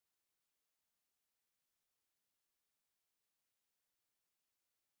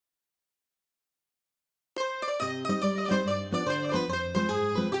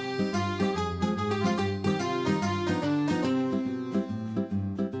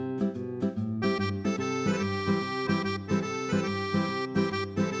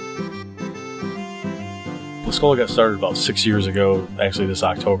LaScola got started about 6 years ago. Actually, this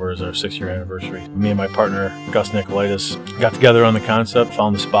October is our 6-year anniversary. Me and my partner, Gus Nicolaitis, got together on the concept,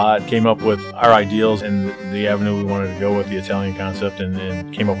 found the spot, came up with our ideals and the avenue we wanted to go with the Italian concept,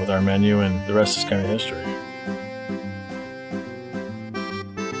 and came up with our menu, and the rest is kind of history.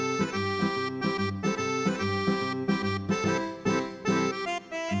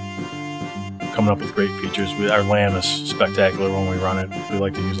 Coming up with great features. Our lamb is spectacular when we run it. We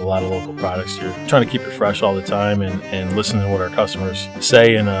like to use a lot of local products here. Trying to keep it fresh all the time and listen to what our customers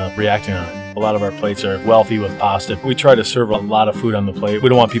say and reacting on it. A lot of our plates are wealthy with pasta. We try to serve a lot of food on the plate. We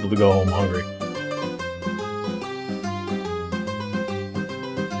don't want people to go home hungry.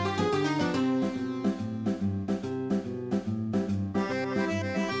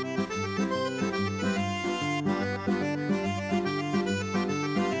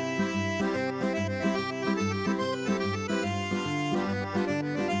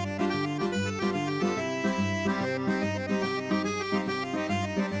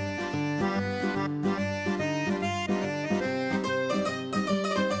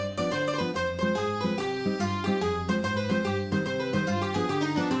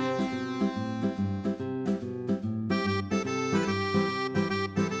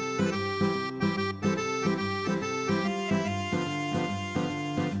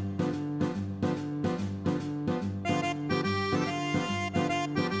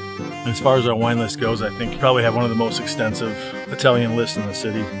 As far as our wine list goes, I think we probably have one of the most extensive Italian lists in the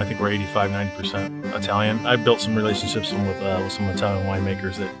city. I think we're 85–90% Italian. I've built some relationships with some Italian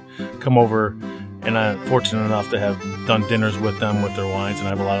winemakers that come over, and I'm fortunate enough to have done dinners with them with their wines, and I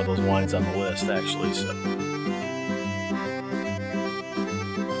have a lot of those wines on the list actually. So.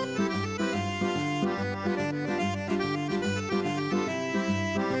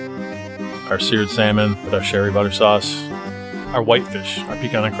 Our seared salmon with our sherry butter sauce. Our whitefish, our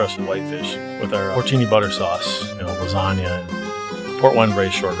pecan encrusted whitefish, with our porcini butter sauce, lasagna, and port wine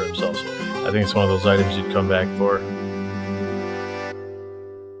braised short ribs also. I think it's one of those items you'd come back for.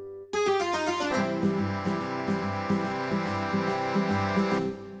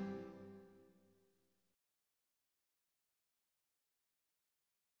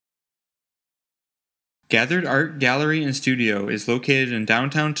 Gathered Art Gallery and Studio is located in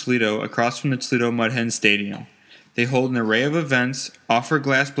downtown Toledo across from the Toledo Mud Hen Stadium. They hold an array of events, offer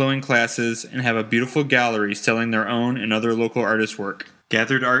glass-blowing classes, and have a beautiful gallery selling their own and other local artists' work.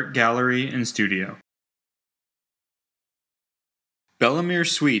 Gathered Art Gallery and Studio. Bellamere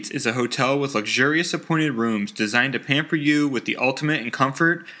Suites is a hotel with luxurious appointed rooms designed to pamper you with the ultimate in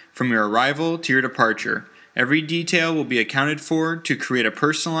comfort from your arrival to your departure. Every detail will be accounted for to create a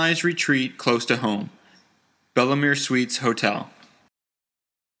personalized retreat close to home. Bellamere Suites Hotel.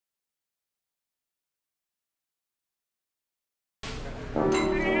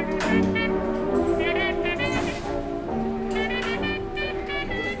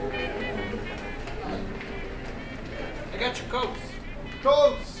 I got your coats.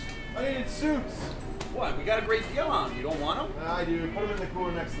 Coats! I needed suits. What? We got a great deal on them. You don't want them? I do. Put them in the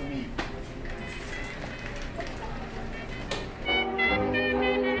cooler next to the meat.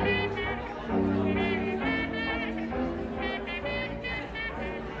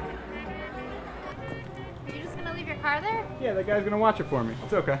 You're just gonna leave your car there? Yeah, that guy's gonna watch it for me.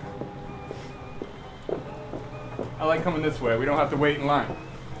 It's okay. I like coming this way. We don't have to wait in line.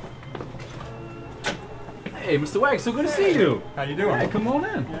 Hey, Mr. Wag, so good to see you. How you doing? Hey, come on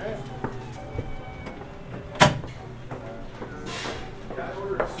in. Yeah. I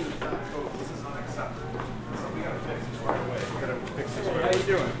ordered suits, not coats. This is unacceptable. So we gotta fix this right away. We gotta fix this right away. How you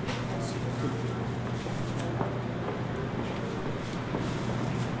doing?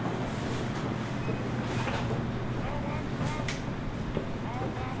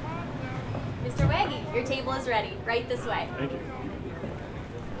 Mr. Waggy, your table is ready. Right this way. Thank you.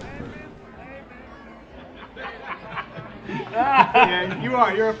 Yeah, you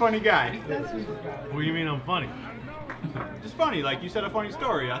are. You're a funny guy. What do you mean I'm funny? Just funny. Like you said a funny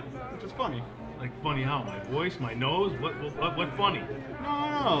story. Just funny. Like funny how? My voice, my nose? What funny?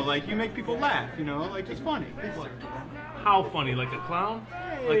 No. Like you make people laugh. Like just funny. How funny? Like a clown?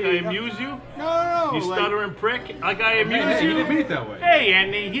 Like I amuse you? No. You stuttering prick? Like I amuse You you? didn't mean it that way. Hey,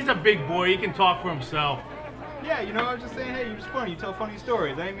 Andy, he's a big boy. He can talk for himself. Yeah, I was just saying, hey, you're just funny. You tell funny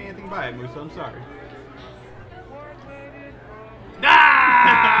stories. I didn't mean anything by it, Moose. I'm sorry.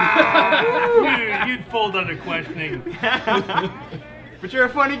 Ah! You'd fold under questioning. But you're a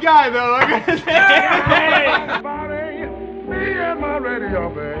funny guy, though. I'm gonna say. Everybody, me and my radio,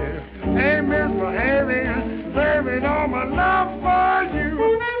 babe. Ain't misbehaving, serving all my love.